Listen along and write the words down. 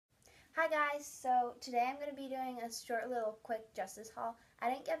Hi guys, so today I'm going to be doing a short little quick Justice haul. I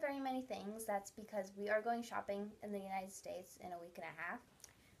didn't get very many things, that's because we are going shopping in the United States in a week and a half.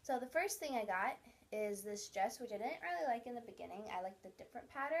 So the first thing I got is this dress, which I didn't really like in the beginning. I liked the different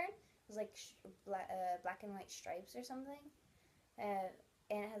pattern. It was like black and white stripes or something. And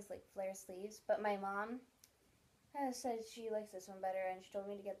it has like flare sleeves, but my mom said she likes this one better and she told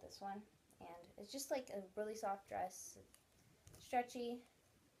me to get this one. And it's just like a really soft dress, stretchy,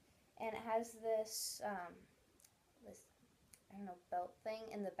 and it has this I don't know, belt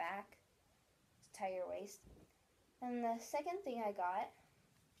thing in the back to tie your waist. And the second thing I got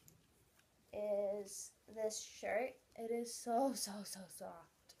is this shirt. It is so soft.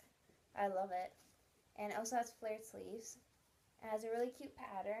 I love it. And it also has flared sleeves. It has a really cute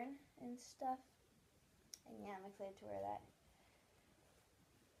pattern and stuff. And yeah, I'm excited to wear that.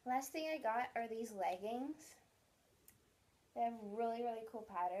 Last thing I got are these leggings. They have really cool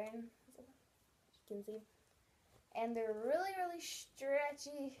pattern, as you can see. And they're really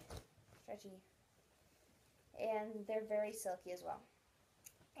stretchy. And they're very silky as well.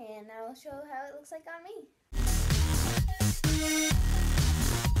 And now I'll show how it looks like on me.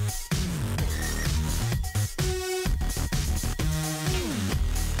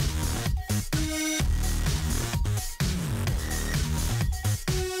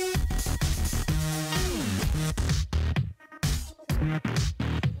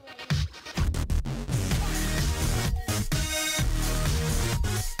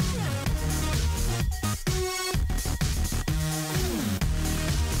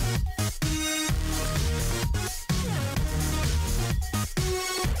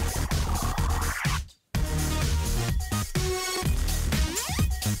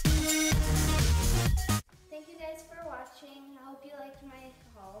 Thank you guys for watching. I hope you liked my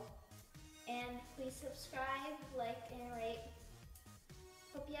haul. And please subscribe, like, and rate.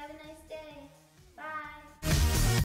 Hope you have a nice day.